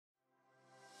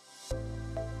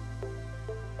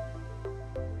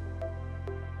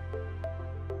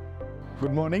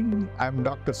Good morning. I am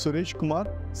Dr. Suresh Kumar,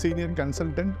 Senior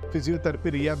Consultant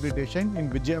Physiotherapy Rehabilitation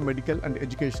in Vijaya Medical and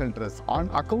Educational Trust. On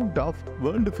account of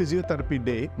World Physiotherapy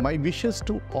Day, my wishes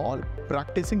to all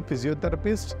practicing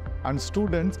physiotherapists and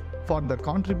students for the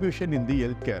contribution in the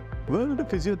healthcare. World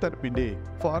Physiotherapy Day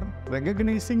for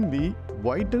recognizing the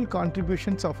vital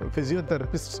contributions of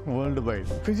physiotherapists worldwide.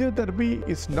 Physiotherapy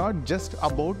is not just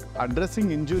about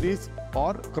addressing injuries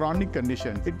or chronic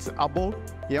conditions. It's about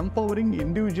empowering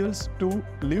individuals to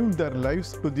live their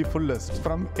lives to the fullest.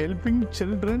 From helping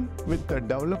children with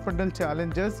developmental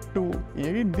challenges to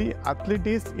aid the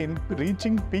athletes in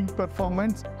reaching peak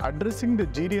performance, addressing the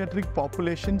geriatric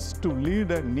populations to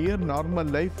lead a near normal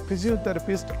life,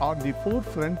 physiotherapists are the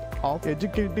forefront of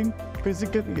educating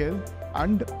physical health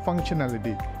and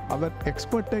functionality. Our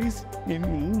expertise in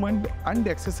movement and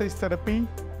exercise therapy,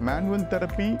 manual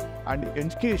therapy, and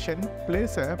education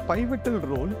plays a pivotal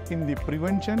role in the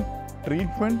prevention,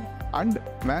 treatment, and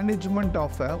management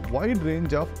of a wide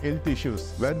range of health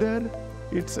issues. Whether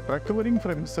it's recovering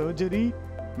from surgery,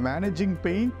 managing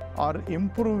pain, or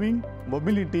improving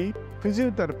mobility,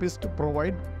 physiotherapists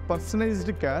provide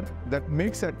personalized care that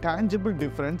makes a tangible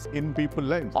difference in people's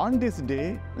lives. On this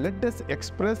day, let us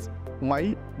express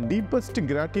my deepest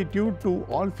gratitude to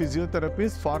all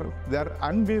physiotherapists for their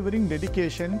unwavering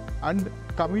dedication and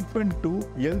commitment to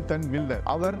health and wellness.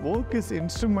 Our work is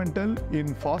instrumental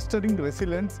in fostering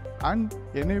resilience and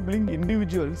enabling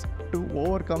individuals to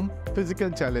overcome physical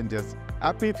challenges.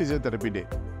 Happy Physiotherapy Day.